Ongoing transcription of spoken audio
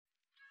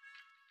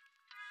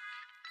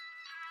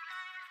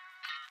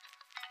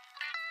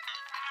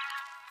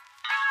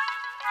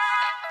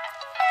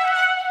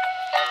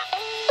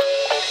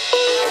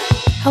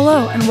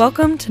Hello and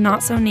welcome to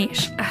Not So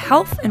Niche, a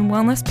health and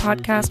wellness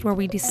podcast where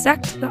we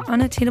dissect the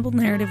unattainable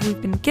narrative we've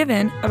been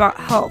given about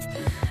health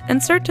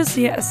and start to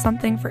see it as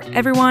something for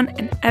everyone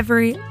and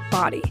every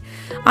body.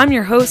 I'm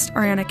your host,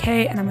 Ariana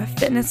Kay, and I'm a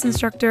fitness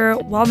instructor,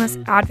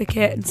 wellness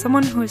advocate, and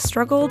someone who has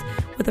struggled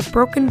with a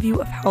broken view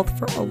of health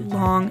for a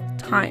long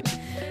time.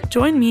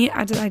 Join me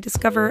as I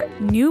discover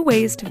new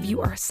ways to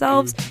view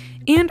ourselves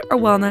and our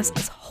wellness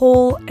as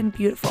whole and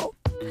beautiful.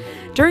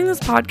 During this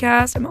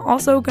podcast, I'm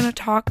also going to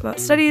talk about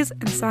studies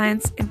and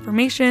science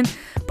information,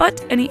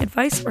 but any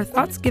advice or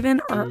thoughts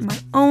given are my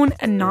own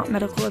and not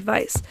medical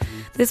advice.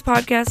 This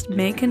podcast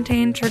may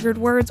contain triggered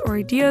words or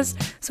ideas,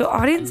 so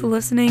audience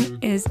listening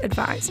is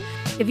advised.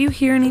 If you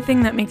hear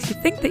anything that makes you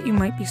think that you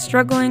might be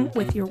struggling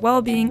with your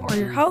well-being or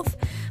your health,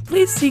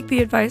 please seek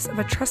the advice of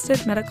a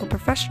trusted medical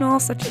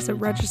professional such as a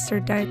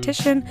registered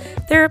dietitian,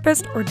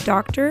 therapist, or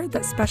doctor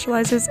that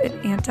specializes in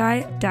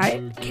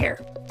anti-diet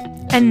care.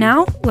 And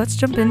now, let's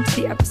jump into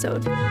the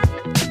episode.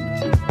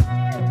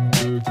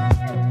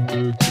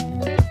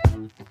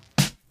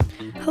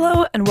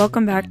 Hello, and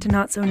welcome back to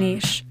Not So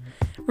Niche.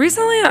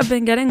 Recently, I've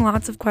been getting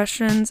lots of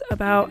questions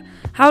about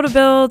how to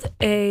build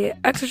a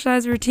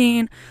exercise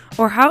routine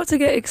or how to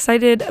get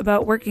excited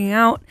about working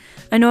out.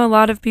 I know a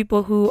lot of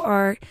people who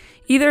are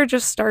either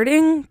just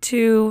starting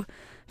to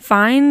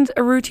find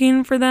a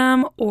routine for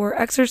them or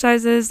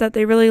exercises that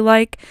they really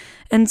like.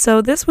 And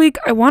so this week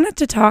I wanted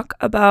to talk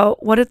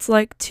about what it's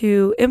like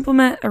to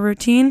implement a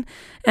routine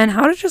and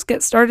how to just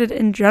get started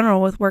in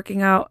general with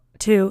working out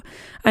too.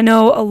 I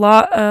know a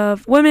lot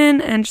of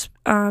women and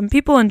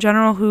people in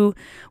general who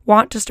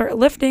want to start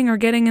lifting or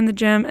getting in the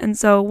gym. And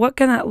so what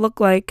can that look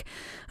like?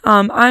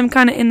 I'm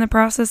kind of in the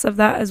process of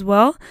that as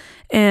well.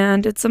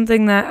 And it's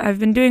something that I've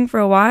been doing for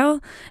a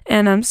while.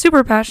 And I'm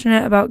super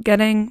passionate about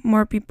getting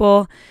more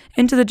people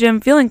into the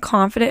gym, feeling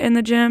confident in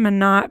the gym and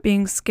not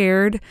being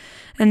scared.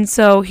 And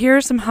so here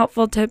are some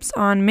helpful tips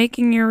on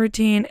making your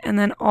routine and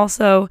then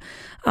also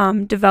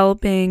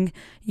developing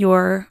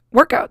your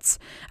workouts.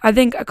 I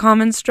think a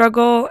common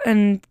struggle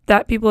and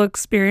that people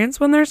experience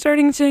when they're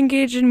starting to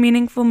engage in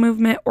meaningful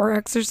movement or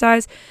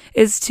exercise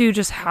is to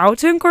just how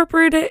to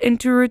incorporate it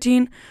into a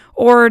routine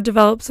or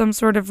develop some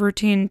sort of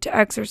routine to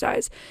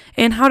exercise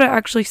and how to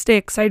actually stay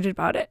excited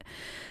about it.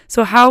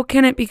 So how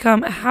can it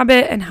become a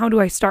habit and how do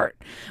I start?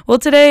 Well,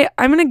 today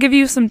I'm going to give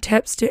you some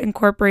tips to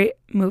incorporate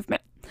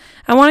movement.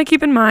 I want to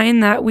keep in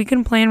mind that we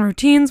can plan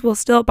routines while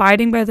still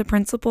abiding by the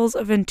principles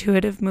of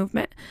intuitive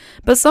movement.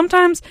 But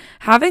sometimes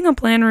having a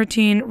planned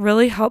routine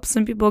really helps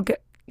some people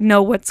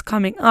know what's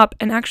coming up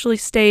and actually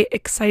stay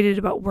excited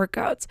about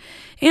workouts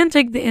and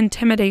take the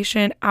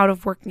intimidation out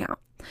of working out.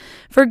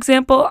 For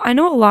example, I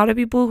know a lot of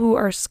people who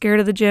are scared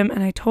of the gym,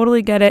 and I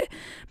totally get it,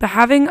 but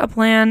having a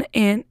plan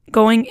and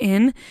going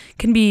in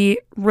can be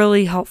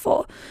really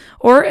helpful.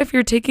 Or if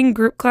you're taking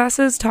group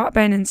classes taught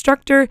by an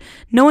instructor,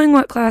 knowing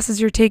what classes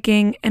you're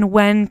taking and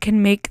when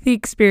can make the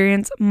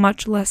experience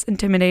much less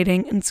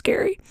intimidating and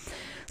scary.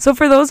 So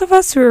for those of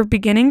us who are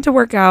beginning to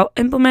work out,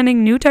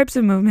 implementing new types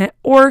of movement,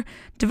 or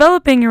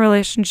developing your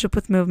relationship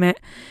with movement,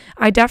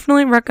 I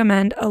definitely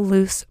recommend a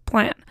loose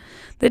plan.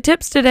 The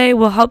tips today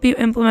will help you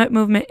implement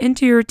movement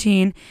into your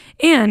routine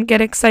and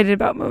get excited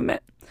about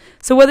movement.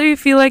 So whether you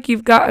feel like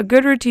you've got a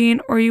good routine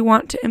or you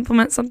want to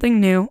implement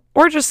something new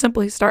or just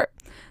simply start,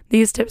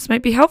 these tips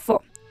might be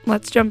helpful.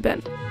 Let's jump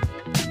in.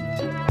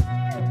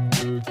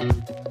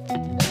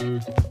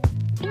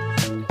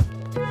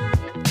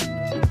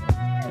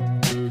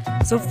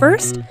 So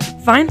first,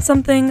 find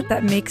something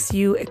that makes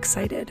you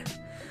excited.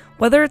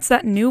 Whether it's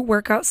that new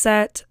workout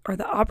set or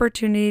the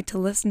opportunity to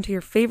listen to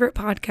your favorite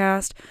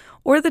podcast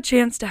or the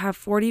chance to have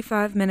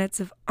 45 minutes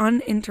of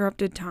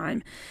uninterrupted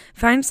time,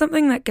 find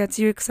something that gets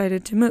you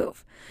excited to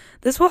move.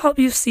 This will help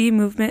you see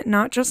movement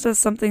not just as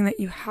something that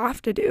you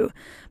have to do,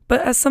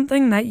 but as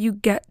something that you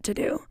get to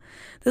do.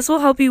 This will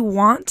help you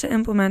want to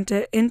implement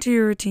it into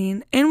your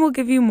routine and will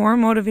give you more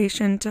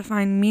motivation to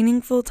find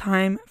meaningful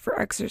time for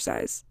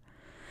exercise.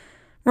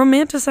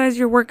 Romanticize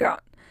your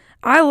workout.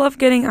 I love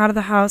getting out of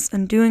the house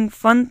and doing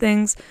fun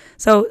things,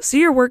 so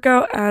see your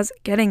workout as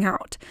getting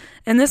out.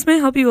 And this may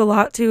help you a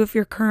lot too if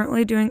you're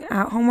currently doing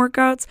at-home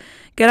workouts.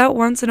 Get out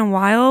once in a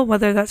while,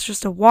 whether that's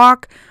just a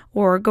walk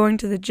or going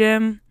to the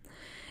gym.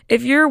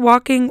 If you're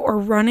walking or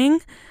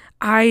running,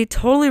 I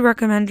totally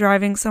recommend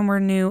driving somewhere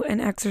new and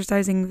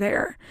exercising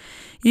there.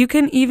 You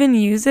can even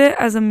use it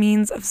as a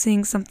means of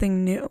seeing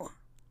something new.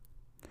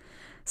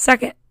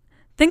 Second,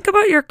 think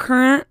about your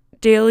current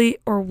daily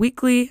or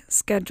weekly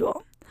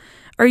schedule.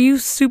 Are you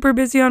super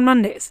busy on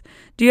Mondays?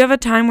 Do you have a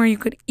time where you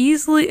could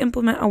easily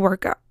implement a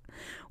workout?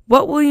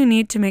 What will you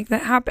need to make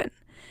that happen?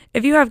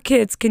 If you have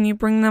kids, can you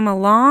bring them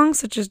along,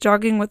 such as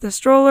jogging with a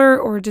stroller,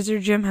 or does your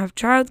gym have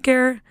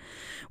childcare?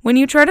 When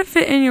you try to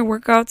fit in your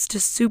workouts to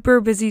super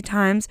busy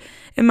times,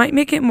 it might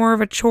make it more of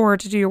a chore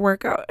to do your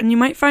workout, and you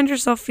might find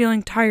yourself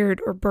feeling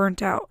tired or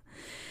burnt out.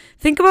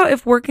 Think about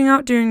if working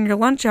out during your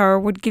lunch hour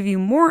would give you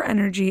more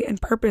energy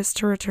and purpose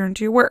to return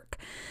to your work.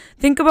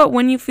 Think about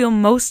when you feel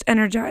most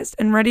energized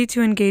and ready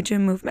to engage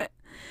in movement.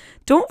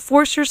 Don't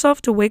force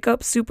yourself to wake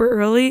up super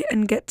early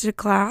and get to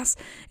class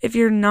if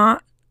you're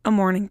not a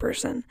morning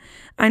person.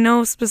 I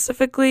know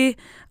specifically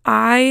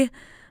I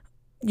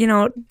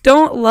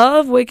don't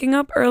love waking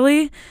up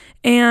early,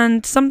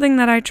 and something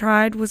that I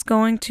tried was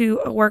going to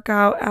a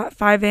workout at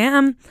 5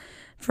 a.m.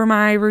 for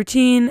my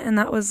routine, and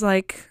that was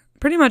like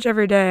pretty much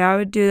every day I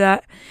would do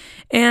that.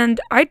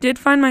 And I did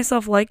find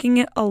myself liking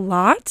it a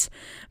lot,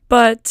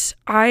 but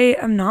I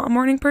am not a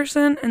morning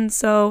person, and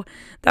so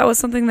that was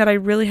something that I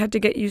really had to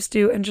get used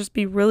to and just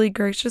be really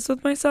gracious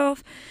with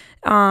myself,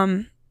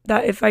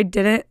 that if I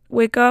didn't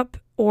wake up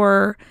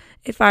or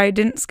if I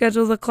didn't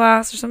schedule the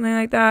class or something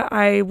like that,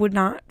 I would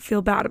not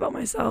feel bad about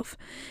myself.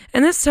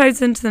 And this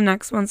ties into the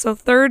next one. So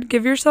third,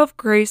 give yourself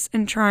grace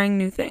in trying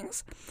new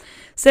things.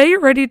 Say you're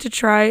ready to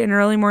try an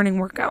early morning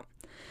workout.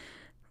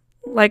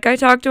 Like I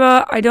talked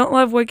about, I don't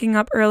love waking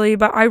up early,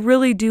 but I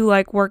really do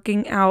like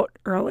working out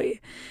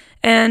early.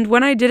 And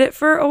when I did it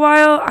for a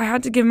while, I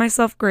had to give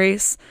myself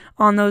grace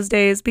on those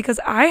days because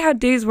I had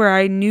days where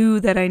I knew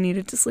that I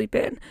needed to sleep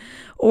in,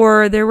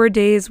 or there were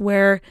days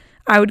where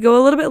I would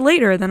go a little bit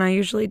later than I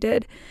usually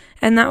did,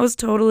 and that was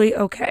totally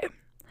okay.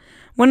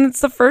 When it's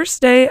the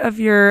first day of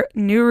your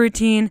new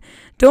routine,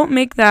 don't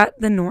make that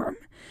the norm.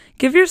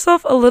 Give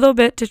yourself a little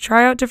bit to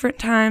try out different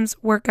times,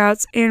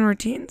 workouts, and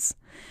routines.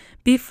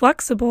 Be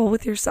flexible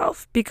with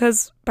yourself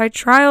because by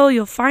trial,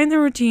 you'll find the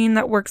routine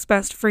that works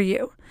best for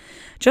you.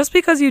 Just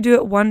because you do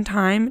it one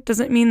time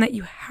doesn't mean that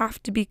you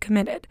have to be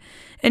committed.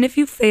 And if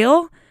you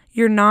fail,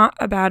 you're not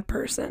a bad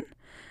person.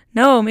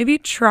 No, maybe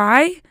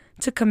try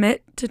to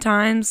commit to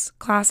times,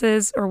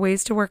 classes, or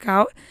ways to work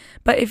out.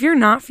 But if you're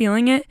not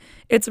feeling it,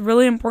 it's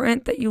really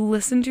important that you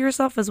listen to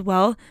yourself as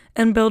well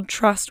and build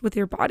trust with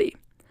your body.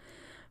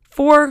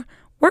 4,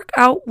 work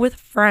out with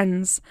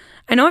friends.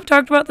 I know I've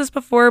talked about this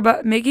before,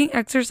 but making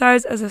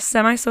exercise as a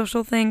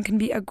semi-social thing can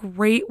be a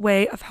great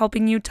way of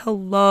helping you to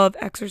love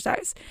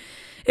exercise.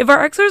 If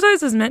our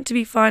exercise is meant to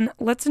be fun,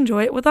 let's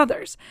enjoy it with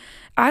others.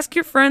 Ask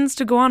your friends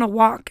to go on a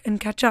walk and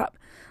catch up.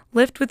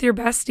 Lift with your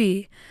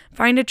bestie,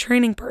 find a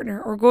training partner,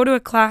 or go to a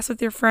class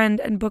with your friend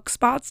and book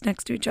spots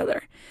next to each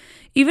other.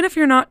 Even if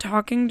you're not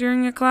talking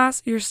during a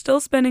class, you're still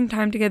spending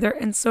time together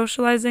and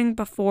socializing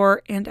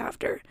before and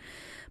after.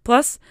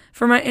 Plus,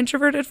 for my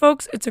introverted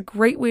folks, it's a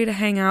great way to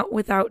hang out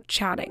without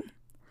chatting.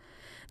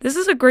 This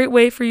is a great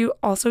way for you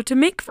also to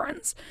make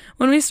friends.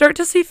 When we start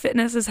to see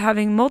fitness as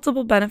having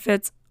multiple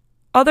benefits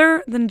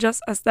other than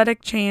just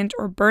aesthetic change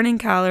or burning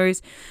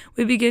calories,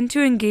 we begin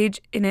to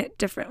engage in it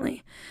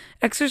differently.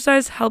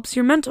 Exercise helps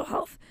your mental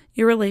health,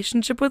 your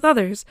relationship with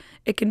others.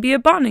 It can be a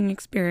bonding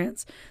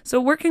experience. So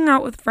working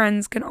out with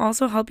friends can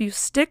also help you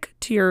stick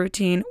to your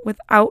routine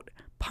without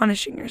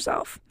punishing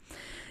yourself.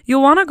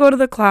 You'll want to go to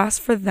the class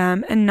for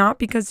them and not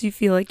because you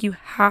feel like you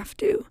have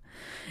to.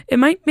 It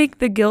might make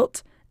the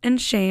guilt and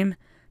shame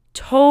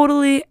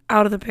totally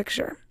out of the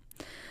picture.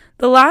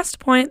 The last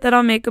point that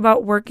I'll make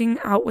about working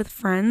out with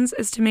friends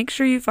is to make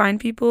sure you find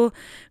people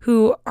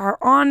who are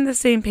on the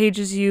same page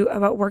as you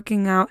about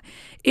working out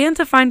and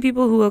to find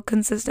people who will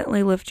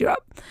consistently lift you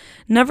up.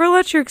 Never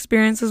let your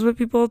experiences with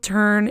people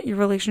turn your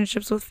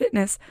relationships with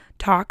fitness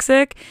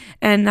toxic,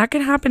 and that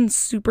can happen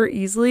super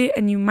easily,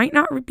 and you might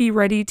not be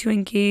ready to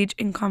engage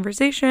in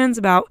conversations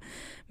about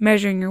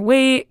measuring your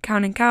weight,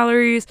 counting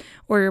calories,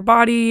 or your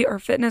body or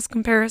fitness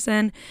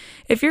comparison.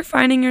 If you're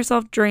finding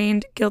yourself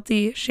drained,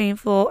 guilty,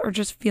 shameful, or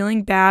just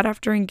feeling bad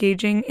after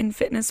engaging in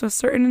fitness with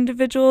certain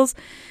individuals,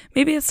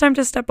 maybe it's time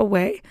to step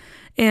away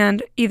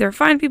and either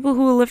find people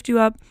who will lift you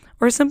up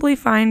or simply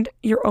find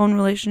your own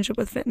relationship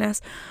with fitness.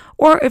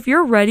 Or if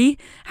you're ready,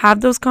 have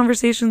those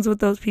conversations with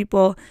those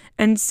people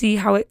and see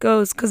how it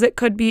goes, because it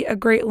could be a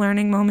great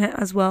learning moment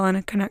as well and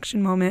a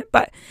connection moment.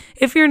 But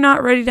if you're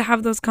not ready to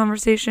have those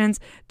conversations,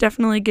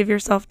 definitely give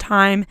yourself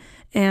time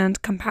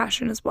and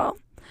compassion as well.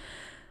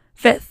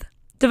 5th,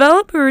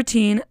 develop a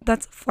routine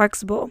that's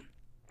flexible.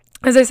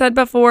 As I said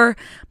before,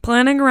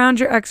 planning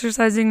around your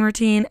exercising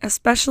routine,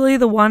 especially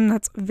the one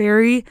that's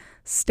very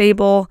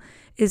stable,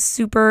 is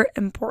super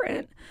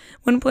important.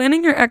 When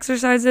planning your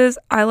exercises,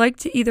 I like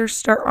to either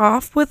start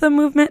off with a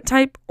movement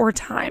type or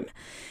time.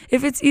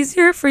 If it's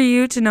easier for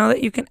you to know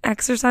that you can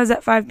exercise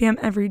at 5 p.m.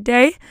 every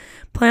day,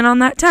 plan on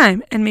that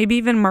time and maybe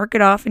even mark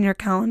it off in your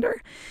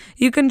calendar.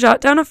 You can jot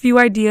down a few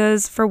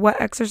ideas for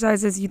what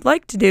exercises you'd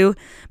like to do,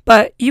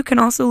 but you can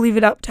also leave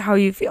it up to how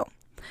you feel.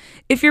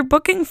 If you're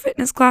booking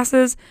fitness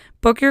classes,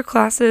 book your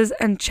classes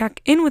and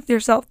check in with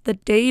yourself the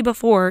day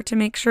before to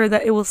make sure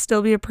that it will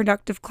still be a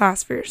productive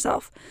class for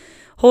yourself.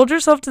 Hold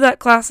yourself to that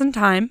class and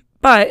time,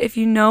 but if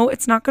you know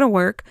it's not going to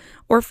work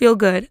or feel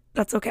good,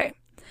 that's okay.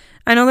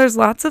 I know there's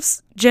lots of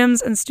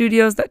gyms and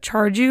studios that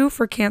charge you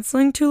for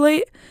canceling too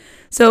late.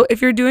 So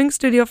if you're doing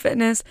studio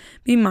fitness,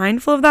 be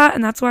mindful of that.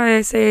 And that's why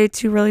I say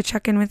to really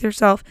check in with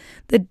yourself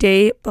the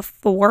day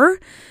before,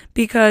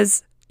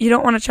 because you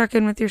don't want to check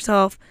in with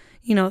yourself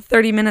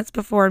 30 minutes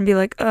before and be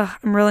like,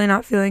 I'm really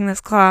not feeling this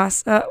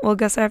class. Well,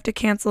 guess I have to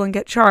cancel and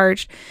get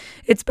charged.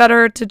 It's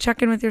better to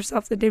check in with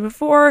yourself the day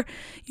before.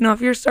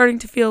 If you're starting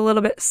to feel a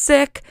little bit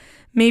sick,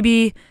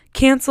 maybe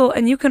cancel,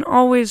 and you can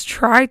always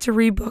try to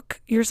rebook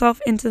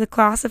yourself into the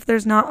class if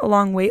there's not a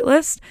long wait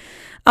list.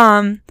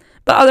 But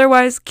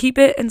otherwise, keep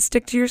it and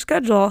stick to your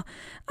schedule.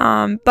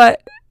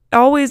 But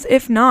always,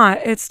 if not,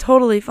 it's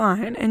totally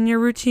fine, and your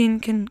routine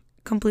can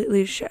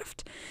completely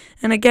shift.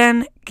 And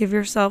again, give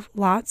yourself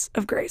lots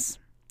of grace.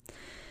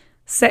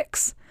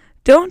 6,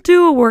 don't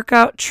do a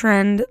workout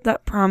trend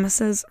that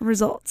promises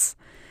results.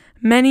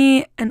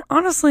 Many, and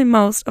honestly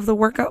most, of the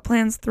workout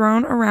plans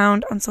thrown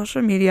around on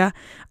social media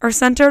are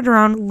centered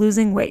around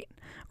losing weight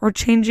or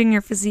changing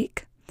your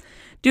physique.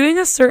 Doing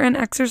a certain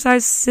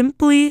exercise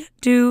simply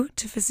due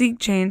to physique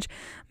change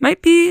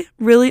might be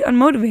really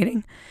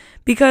unmotivating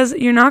because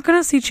you're not going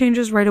to see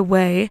changes right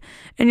away,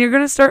 and you're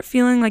going to start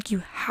feeling like you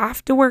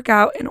have to work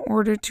out in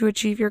order to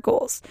achieve your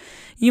goals.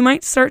 You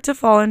might start to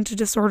fall into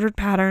disordered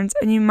patterns,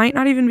 and you might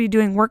not even be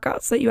doing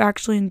workouts that you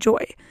actually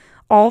enjoy,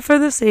 all for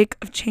the sake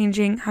of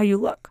changing how you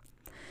look.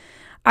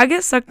 I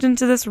get sucked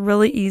into this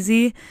really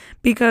easy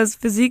because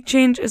physique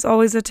change is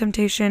always a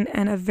temptation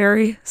and a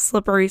very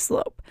slippery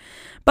slope.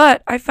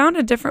 But I found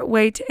a different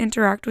way to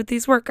interact with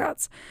these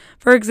workouts.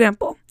 For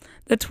example,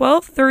 the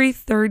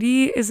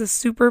 12-3-30 is a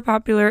super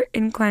popular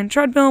incline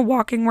treadmill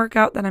walking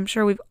workout that I'm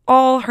sure we've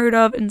all heard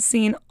of and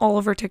seen all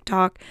over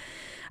TikTok.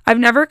 I've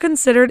never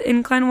considered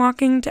incline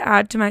walking to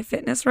add to my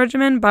fitness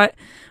regimen, but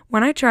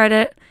when I tried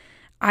it,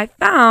 I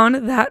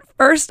found that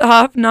first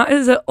off, not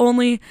is it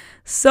only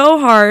so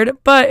hard,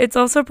 but it's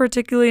also a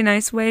particularly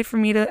nice way for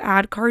me to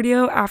add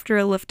cardio after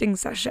a lifting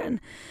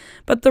session.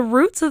 But the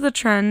roots of the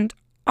trend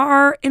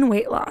are in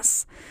weight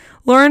loss.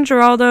 Lauren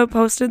Giraldo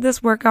posted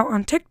this workout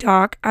on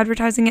TikTok,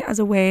 advertising it as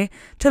a way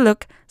to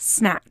look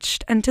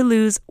snatched and to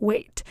lose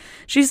weight.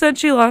 She said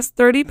she lost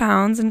 30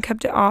 pounds and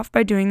kept it off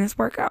by doing this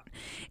workout.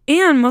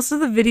 And most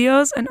of the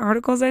videos and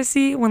articles I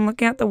see when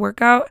looking at the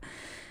workout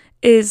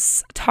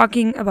is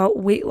talking about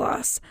weight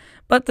loss.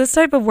 But this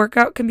type of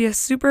workout can be a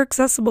super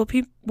accessible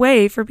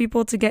way for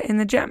people to get in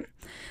the gym.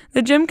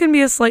 The gym can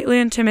be a slightly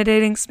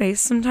intimidating space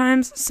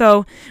sometimes,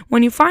 so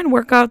when you find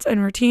workouts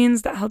and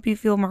routines that help you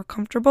feel more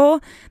comfortable,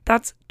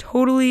 that's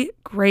totally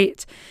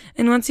great.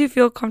 And once you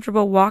feel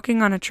comfortable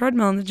walking on a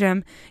treadmill in the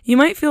gym, you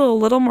might feel a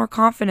little more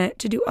confident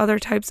to do other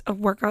types of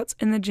workouts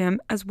in the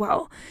gym as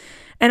well.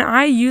 And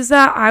I use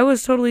that. I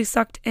was totally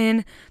sucked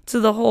in to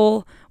the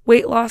whole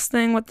weight loss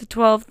thing with the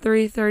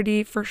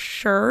 12-3-30 for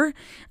sure.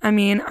 I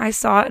mean, I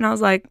saw it and I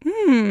was like,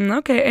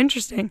 okay,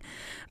 interesting.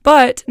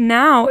 But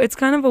now it's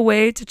kind of a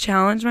way to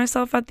challenge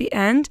myself at the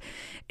end,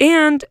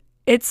 and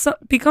it's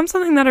become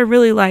something that I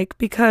really like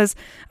because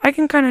I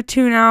can kind of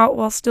tune out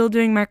while still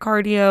doing my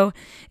cardio.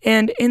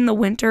 And in the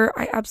winter,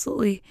 I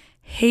absolutely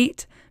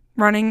hate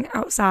running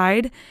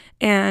outside,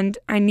 and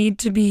I need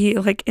to be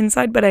like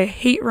inside, but I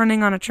hate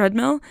running on a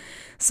treadmill.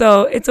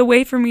 So it's a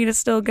way for me to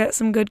still get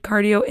some good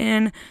cardio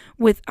in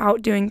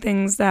without doing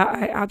things that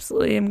I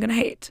absolutely am going to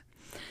hate.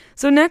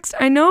 So next,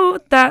 I know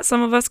that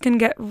some of us can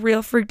get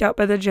real freaked out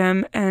by the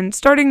gym and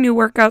starting new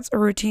workouts or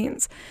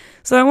routines.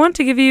 So I want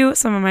to give you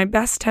some of my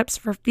best tips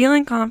for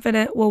feeling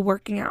confident while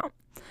working out.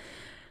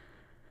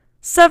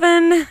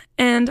 7,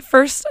 and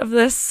first of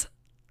this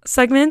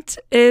segment,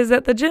 is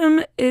that the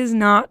gym is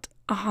not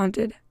a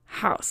haunted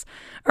house.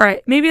 All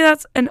right, maybe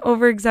that's an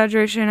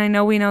over-exaggeration. I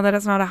know we know that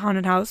it's not a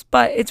haunted house,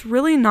 but it's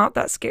really not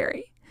that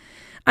scary.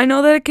 I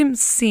know that it can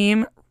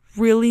seem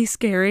really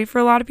scary for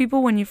a lot of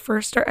people when you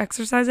first start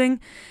exercising,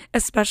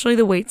 especially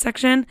the weight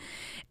section,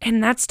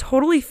 and that's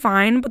totally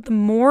fine, but the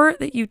more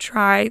that you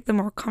try, the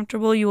more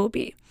comfortable you will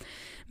be.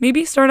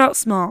 Maybe start out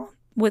small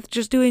with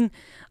just doing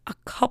a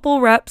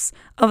couple reps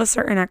of a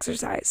certain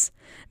exercise,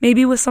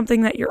 maybe with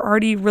something that you're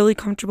already really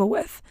comfortable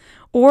with,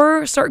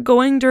 or start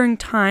going during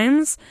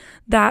times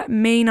that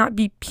may not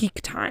be peak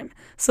time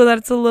so that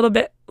it's a little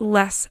bit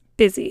less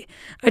busy.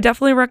 I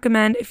definitely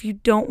recommend, if you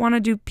don't want to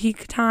do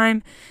peak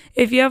time,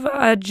 if you have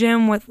a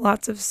gym with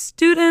lots of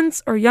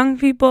students or young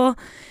people,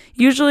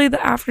 usually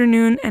the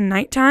afternoon and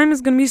nighttime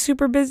is going to be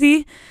super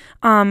busy.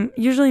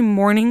 Usually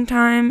morning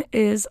time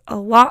is a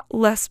lot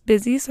less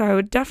busy, so I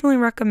would definitely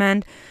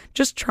recommend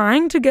just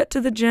trying to get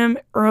to the gym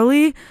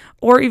early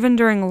or even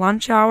during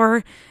lunch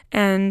hour,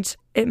 and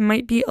it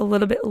might be a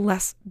little bit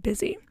less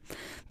busy.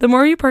 The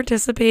more you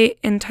participate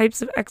in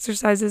types of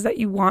exercises that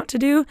you want to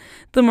do,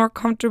 the more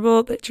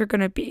comfortable that you're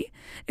going to be.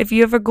 If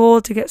you have a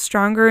goal to get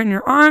stronger in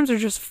your arms or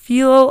just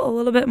feel a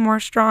little bit more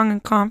strong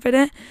and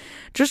confident,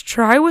 just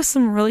try with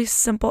some really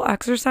simple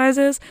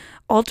exercises.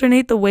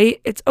 Alternate the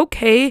weight. It's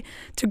okay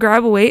to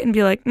grab a weight and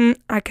be like,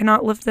 I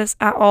cannot lift this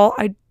at all.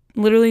 I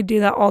literally do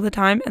that all the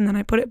time, and then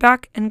I put it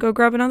back and go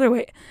grab another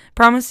weight.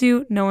 Promise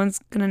you, no one's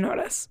going to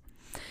notice.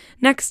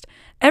 Next,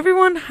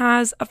 everyone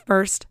has a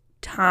first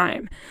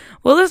time.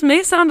 Well, this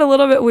may sound a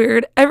little bit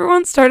weird.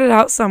 Everyone started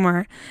out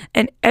somewhere,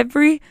 and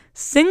every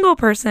single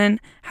person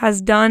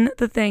has done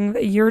the thing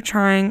that you're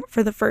trying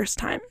for the first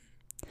time.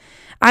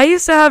 I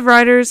used to have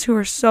riders who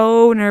were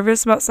so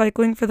nervous about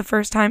cycling for the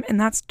first time, and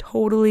that's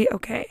totally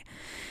okay.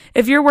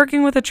 If you're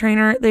working with a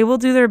trainer, they will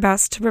do their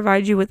best to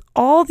provide you with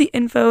all the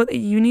info that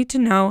you need to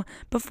know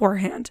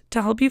beforehand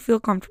to help you feel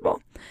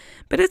comfortable.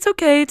 But it's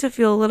okay to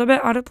feel a little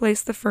bit out of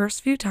place the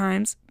first few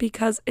times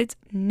because it's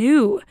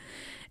new.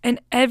 And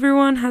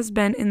everyone has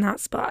been in that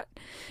spot.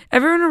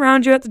 Everyone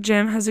around you at the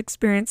gym has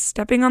experienced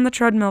stepping on the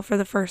treadmill for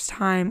the first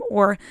time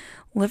or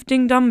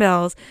lifting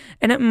dumbbells,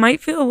 and it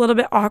might feel a little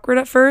bit awkward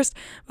at first,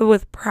 but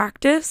with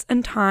practice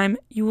and time,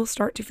 you will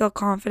start to feel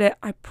confident,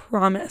 I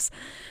promise.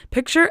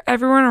 Picture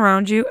everyone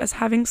around you as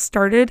having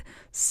started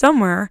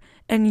somewhere,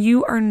 and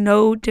you are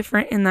no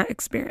different in that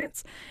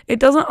experience. It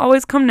doesn't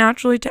always come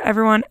naturally to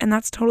everyone, and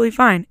that's totally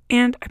fine.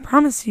 And I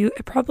promise you,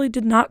 it probably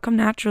did not come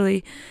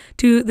naturally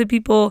to the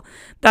people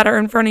that are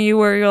in front of you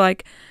where you're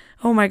like,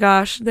 oh my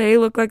gosh, they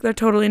look like they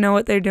totally know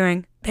what they're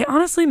doing. They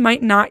honestly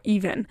might not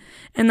even,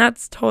 and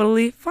that's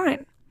totally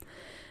fine.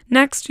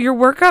 Next, your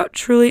workout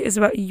truly is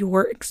about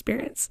your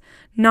experience,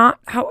 not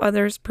how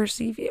others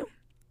perceive you.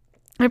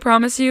 I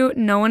promise you,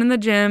 no one in the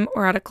gym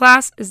or at a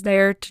class is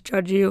there to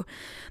judge you.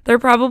 They're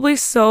probably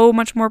so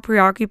much more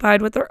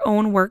preoccupied with their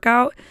own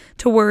workout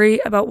to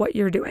worry about what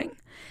you're doing.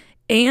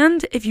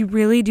 And if you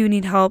really do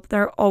need help,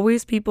 there are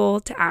always people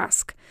to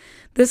ask.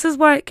 This is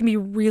why it can be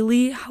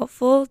really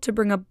helpful to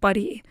bring a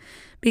buddy,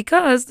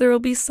 because there will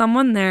be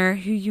someone there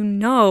who you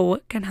know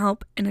can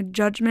help in a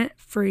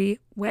judgment-free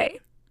way.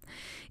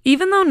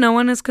 Even though no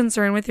one is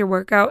concerned with your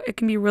workout, it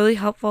can be really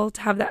helpful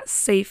to have that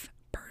safe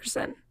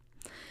person.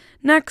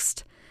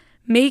 Next,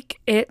 make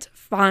it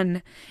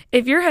fun.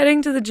 If you're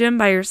heading to the gym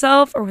by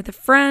yourself or with a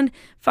friend,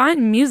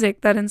 find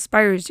music that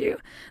inspires you.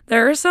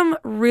 There are some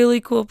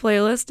really cool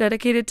playlists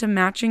dedicated to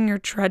matching your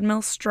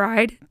treadmill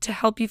stride to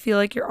help you feel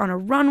like you're on a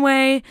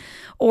runway,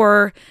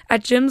 or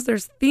at gyms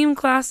there's theme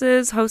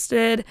classes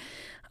hosted,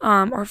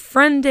 or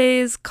friend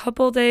days,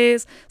 couple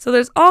days. So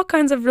there's all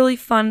kinds of really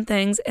fun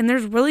things, and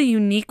there's really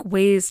unique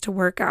ways to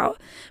work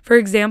out. For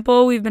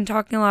example, we've been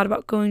talking a lot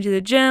about going to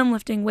the gym,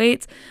 lifting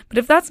weights, but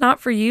if that's not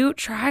for you,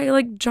 try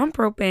like jump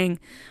roping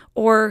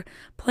or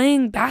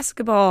playing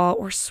basketball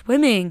or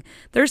swimming.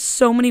 There's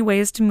so many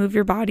ways to move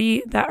your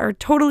body that are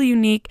totally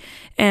unique,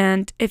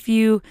 and if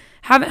you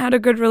haven't had a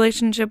good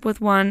relationship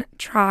with one,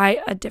 try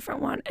a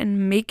different one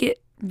and make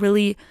it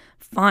really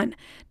fun.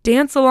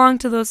 Dance along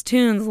to those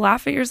tunes,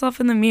 laugh at yourself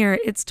in the mirror.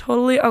 It's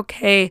totally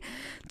okay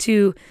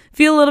to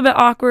feel a little bit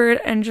awkward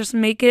and just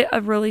make it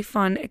a really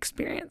fun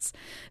experience.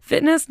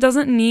 Fitness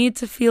doesn't need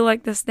to feel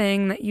like this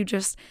thing that you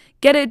just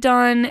get it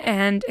done,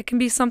 and it can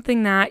be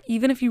something that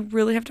even if you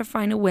really have to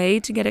find a way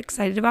to get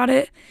excited about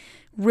it,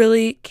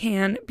 really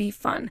can be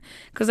fun.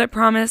 Because I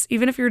promise,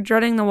 even if you're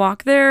dreading the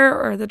walk there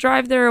or the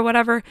drive there or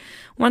whatever,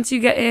 once you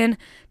get in,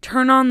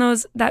 turn on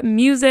that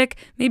music,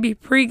 maybe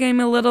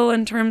pregame a little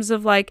in terms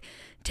of like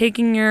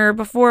taking your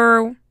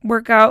before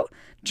workout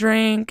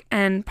drink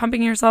and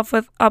pumping yourself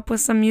up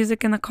with some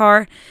music in the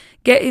car.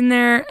 Get in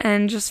there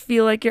and just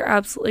feel like you're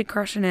absolutely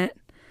crushing it.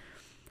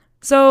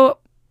 So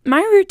my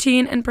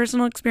routine and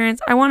personal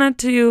experience, I wanted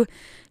to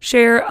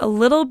share a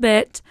little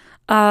bit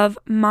of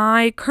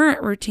my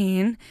current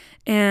routine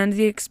and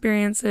the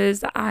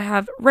experiences that I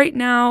have right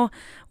now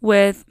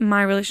with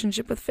my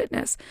relationship with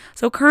fitness.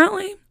 So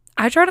currently,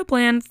 I try to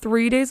plan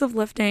 3 days of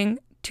lifting,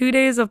 2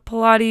 days of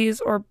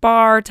Pilates or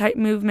bar type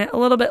movement, a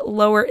little bit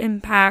lower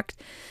impact,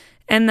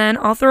 and then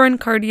I'll throw in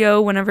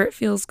cardio whenever it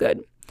feels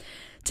good.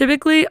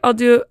 Typically, I'll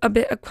do a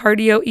bit of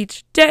cardio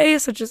each day,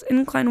 such as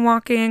incline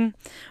walking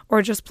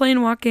or just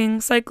plain walking,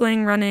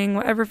 cycling, running,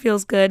 whatever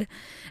feels good.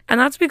 And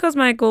that's because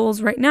my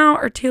goals right now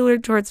are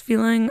tailored towards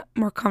feeling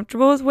more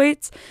comfortable with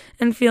weights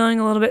and feeling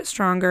a little bit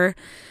stronger.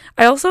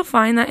 I also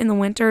find that in the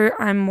winter,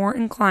 I'm more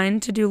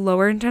inclined to do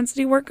lower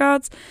intensity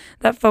workouts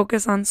that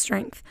focus on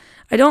strength.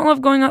 I don't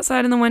love going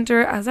outside in the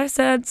winter, as I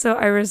said, so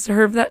I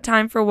reserve that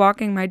time for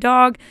walking my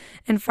dog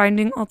and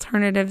finding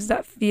alternatives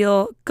that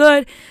feel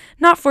good,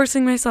 not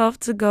forcing myself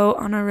to go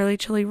on a really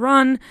chilly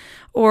run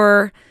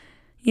or,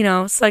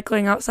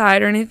 cycling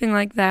outside or anything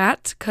like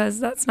that, because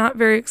that's not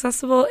very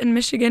accessible in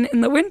Michigan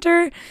in the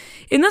winter.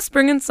 In the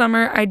spring and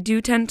summer, I do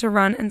tend to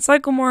run and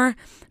cycle more,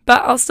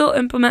 but I'll still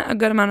implement a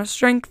good amount of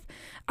strength.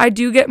 I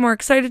do get more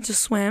excited to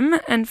swim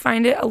and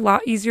find it a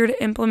lot easier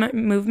to implement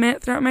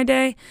movement throughout my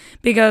day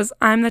because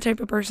I'm the type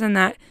of person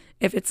that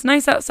if it's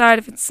nice outside,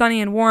 if it's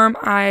sunny and warm,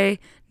 I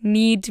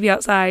need to be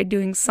outside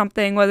doing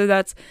something, whether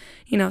that's,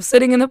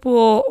 sitting in the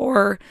pool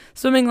or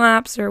swimming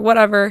laps or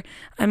whatever.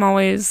 I'm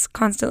always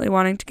constantly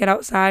wanting to get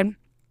outside.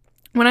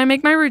 When I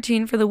make my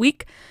routine for the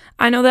week,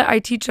 I know that I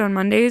teach on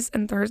Mondays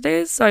and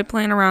Thursdays, so I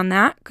plan around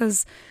that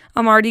because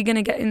I'm already going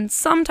to get in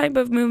some type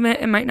of movement.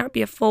 It might not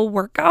be a full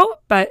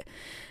workout, but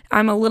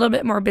I'm a little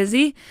bit more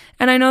busy,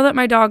 and I know that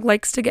my dog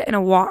likes to get in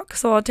a walk,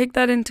 so I'll take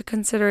that into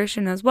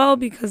consideration as well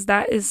because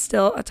that is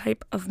still a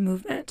type of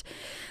movement.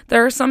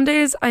 There are some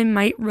days I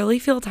might really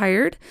feel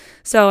tired,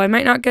 so I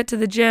might not get to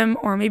the gym,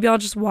 or maybe I'll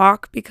just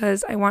walk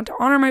because I want to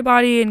honor my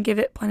body and give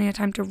it plenty of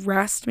time to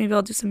rest. Maybe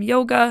I'll do some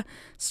yoga,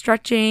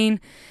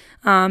 stretching,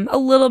 a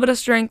little bit of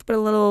strength, but a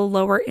little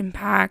lower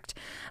impact.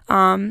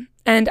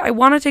 And I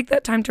want to take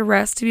that time to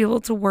rest to be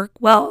able to work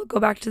well, go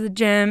back to the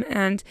gym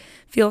and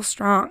feel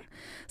strong.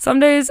 Some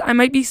days I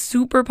might be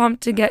super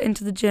pumped to get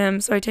into the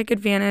gym, so I take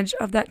advantage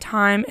of that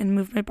time and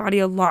move my body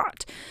a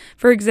lot.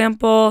 For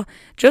example,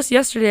 just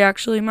yesterday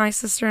actually, my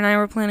sister and I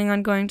were planning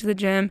on going to the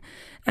gym,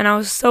 and I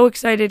was so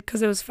excited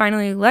because it was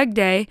finally leg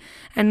day,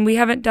 and we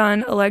haven't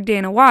done a leg day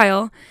in a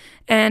while.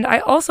 And I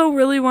also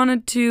really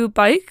wanted to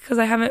bike because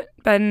I haven't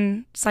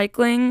been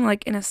cycling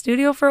like in a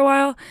studio for a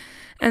while.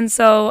 And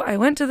so I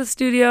went to the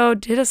studio,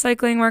 did a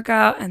cycling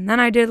workout, and then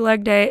I did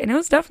leg day, and it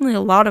was definitely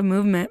a lot of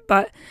movement,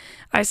 but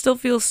I still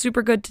feel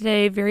super good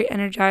today, very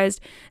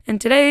energized, and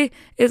today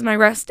is my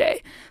rest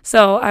day.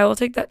 So I will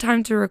take that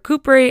time to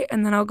recuperate,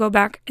 and then I'll go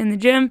back in the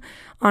gym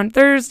on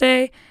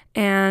Thursday,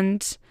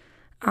 and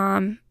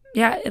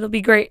it'll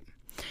be great.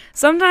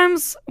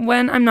 Sometimes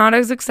when I'm not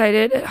as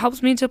excited, it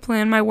helps me to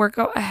plan my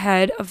workout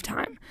ahead of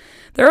time.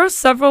 There are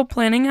several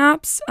planning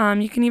apps.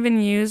 You can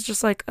even use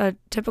just like a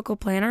typical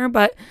planner,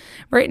 but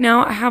right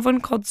now I have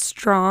one called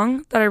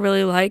Strong that I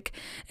really like,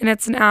 and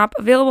it's an app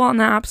available on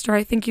the App Store.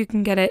 I think you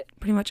can get it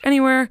pretty much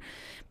anywhere,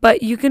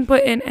 but you can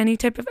put in any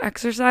type of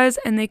exercise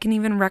and they can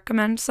even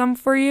recommend some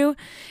for you,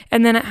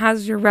 and then it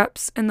has your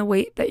reps and the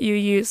weight that you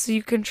use, so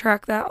you can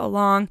track that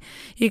along.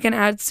 You can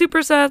add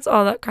supersets,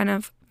 all that kind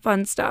of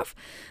fun stuff.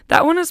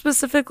 That one is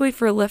specifically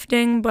for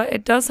lifting, but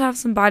it does have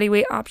some body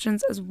weight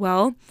options as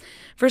well.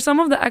 For some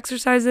of the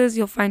exercises,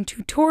 you'll find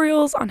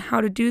tutorials on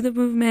how to do the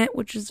movement,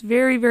 which is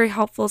very, very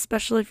helpful,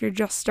 especially if you're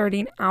just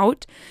starting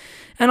out.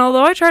 And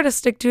although I try to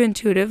stick to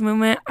intuitive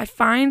movement, I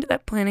find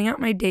that planning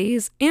out my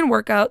days and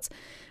workouts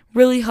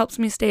really helps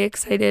me stay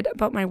excited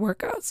about my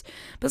workouts.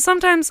 But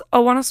sometimes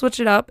I'll want to switch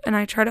it up, and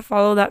I try to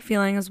follow that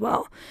feeling as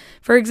well.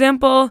 For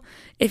example,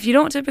 if you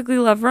don't typically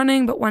love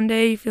running, but one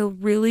day you feel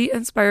really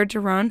inspired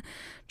to run,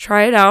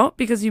 try it out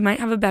because you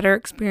might have a better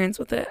experience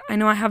with it. I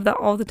know I have that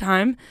all the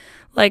time.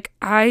 Like,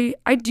 I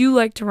do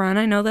like to run.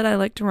 I know that I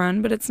like to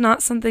run, but it's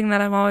not something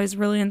that I'm always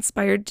really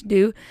inspired to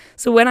do.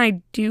 So when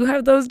I do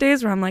have those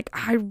days where I'm like,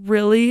 I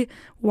really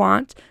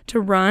want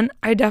to run,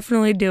 I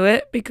definitely do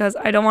it because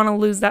I don't want to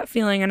lose that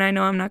feeling, and I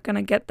know I'm not going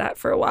to get that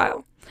for a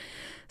while.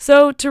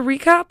 So to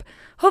recap,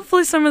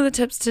 hopefully some of the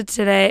tips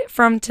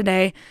from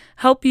today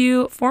help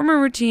you form a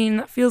routine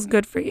that feels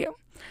good for you.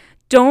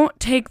 Don't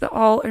take the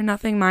all or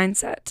nothing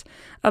mindset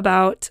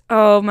about,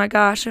 oh my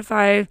gosh, if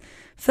I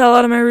fell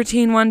out of my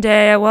routine one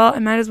day, well, I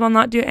might as well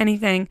not do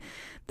anything.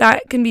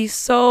 That can be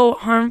so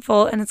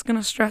harmful, and it's going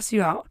to stress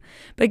you out.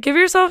 But give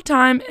yourself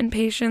time and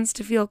patience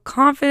to feel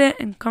confident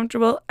and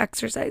comfortable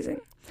exercising.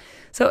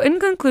 So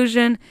in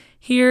conclusion,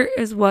 here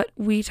is what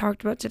we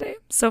talked about today.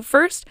 So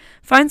first,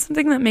 find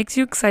something that makes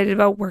you excited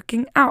about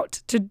working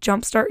out to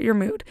jumpstart your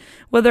mood,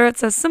 whether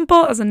it's as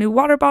simple as a new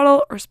water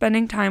bottle or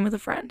spending time with a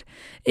friend.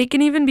 It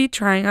can even be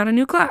trying out a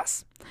new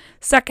class.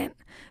 Second,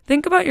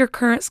 think about your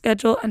current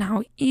schedule and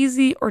how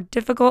easy or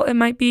difficult it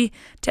might be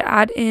to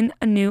add in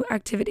a new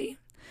activity.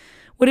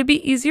 Would it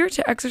be easier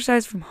to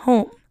exercise from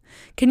home?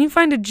 Can you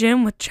find a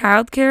gym with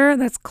childcare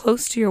that's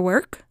close to your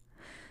work?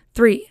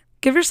 3.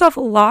 Give yourself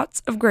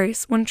lots of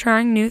grace when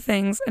trying new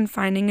things and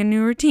finding a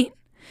new routine.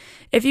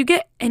 If you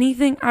get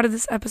anything out of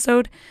this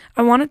episode,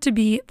 I want it to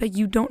be that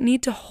you don't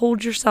need to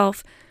hold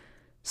yourself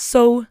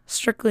so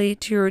strictly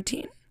to your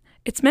routine.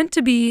 It's meant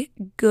to be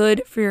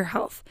good for your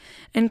health,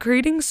 and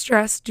creating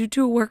stress due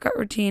to a workout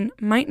routine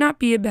might not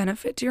be a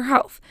benefit to your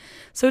health.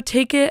 So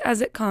take it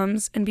as it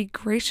comes and be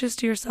gracious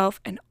to yourself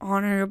and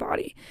honor your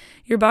body.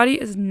 Your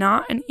body is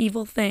not an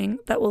evil thing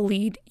that will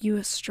lead you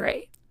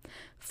astray.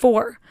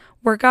 4.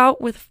 Work out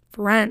with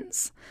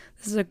friends.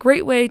 This is a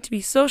great way to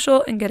be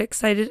social and get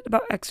excited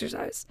about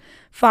exercise.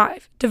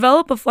 5.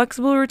 Develop a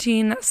flexible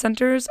routine that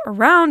centers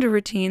around a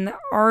routine that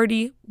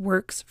already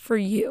works for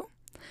you.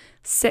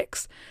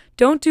 6.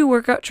 Don't do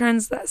workout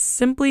trends that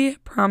simply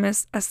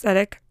promise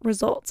aesthetic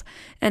results.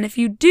 And if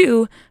you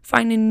do,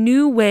 find a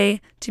new way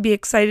to be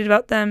excited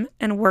about them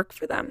and work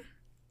for them.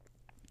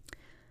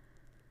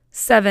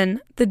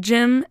 7. The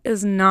gym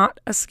is not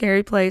a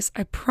scary place.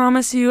 I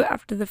promise you,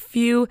 after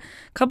the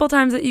couple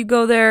times that you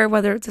go there,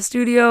 whether it's a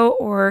studio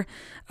or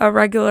a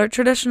regular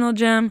traditional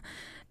gym,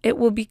 it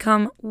will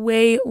become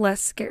way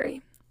less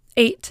scary.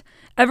 8.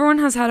 Everyone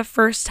has had a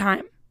first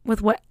time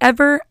with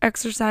whatever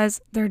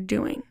exercise they're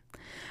doing.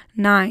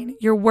 9.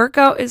 Your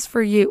workout is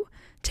for you.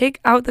 Take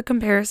out the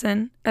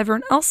comparison.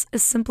 Everyone else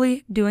is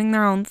simply doing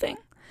their own thing.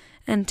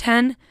 And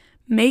 10.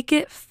 Make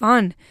it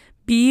fun.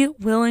 Be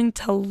willing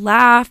to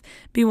laugh.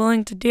 Be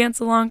willing to dance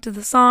along to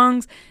the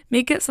songs.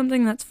 Make it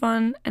something that's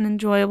fun and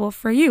enjoyable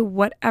for you,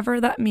 whatever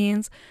that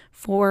means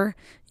for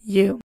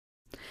you.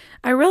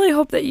 I really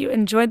hope that you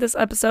enjoyed this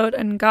episode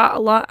and got a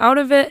lot out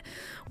of it,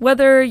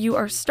 whether you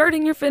are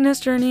starting your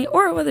fitness journey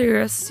or whether you're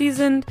a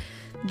seasoned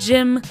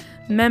gym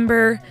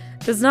member.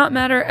 Does not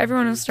matter.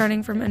 Everyone is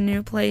starting from a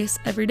new place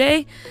every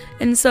day.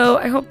 And so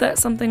I hope that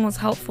something was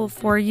helpful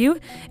for you.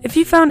 If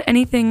you found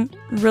anything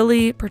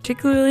really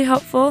particularly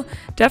helpful,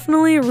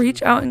 definitely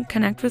reach out and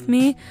connect with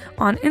me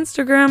on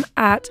Instagram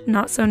at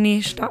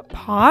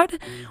notsoniche.pod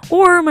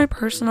or my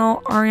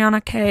personal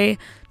Ariana K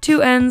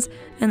 2 N's,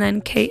 and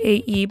then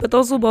KAE. But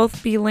those will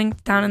both be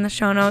linked down in the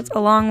show notes,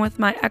 along with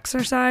my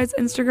exercise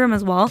Instagram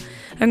as well.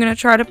 I'm going to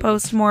try to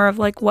post more of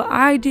like what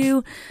I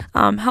do,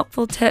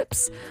 helpful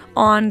tips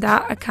on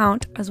that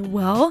account as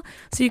well,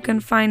 so you can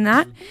find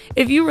that.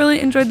 If you really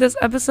enjoyed this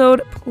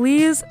episode,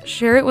 please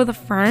share it with a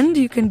friend.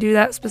 You can do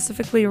that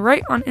specifically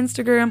right on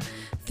Instagram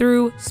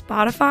through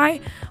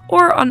Spotify,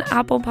 or on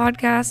Apple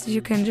Podcasts.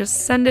 You can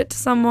just send it to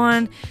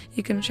someone,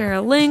 you can share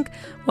a link,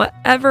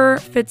 whatever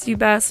fits you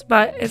best.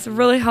 But it's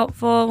really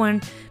helpful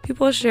when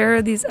people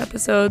share these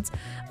episodes.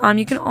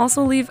 You can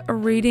also leave a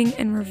rating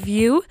and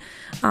review.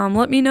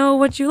 Let me know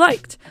what you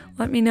liked.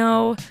 Let me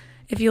know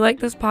if you like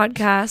this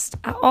podcast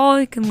at all.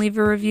 You can leave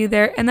a review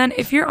there. And then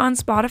if you're on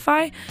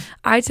Spotify,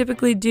 I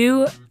typically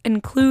do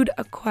include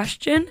a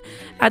question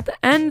at the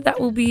end that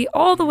will be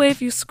all the way,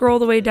 if you scroll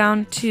the way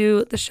down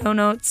to the show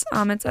notes,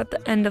 it's at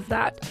the end of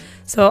that.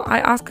 So I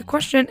ask a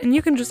question and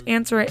you can just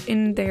answer it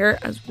in there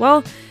as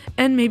well.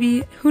 And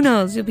maybe, who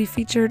knows, you'll be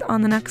featured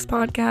on the next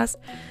podcast.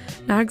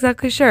 Not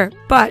exactly sure,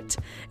 but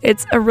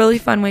it's a really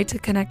fun way to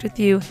connect with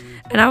you.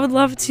 And I would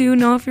love to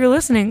know if you're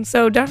listening.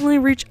 So definitely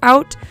reach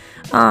out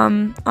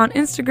on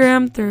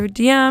Instagram through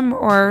DM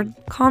or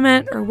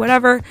comment or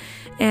whatever,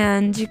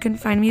 and you can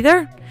find me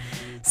there.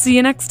 See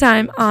you next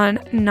time on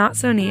Not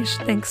So Niche.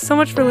 Thanks so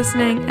much for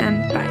listening,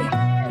 and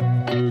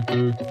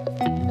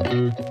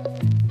bye.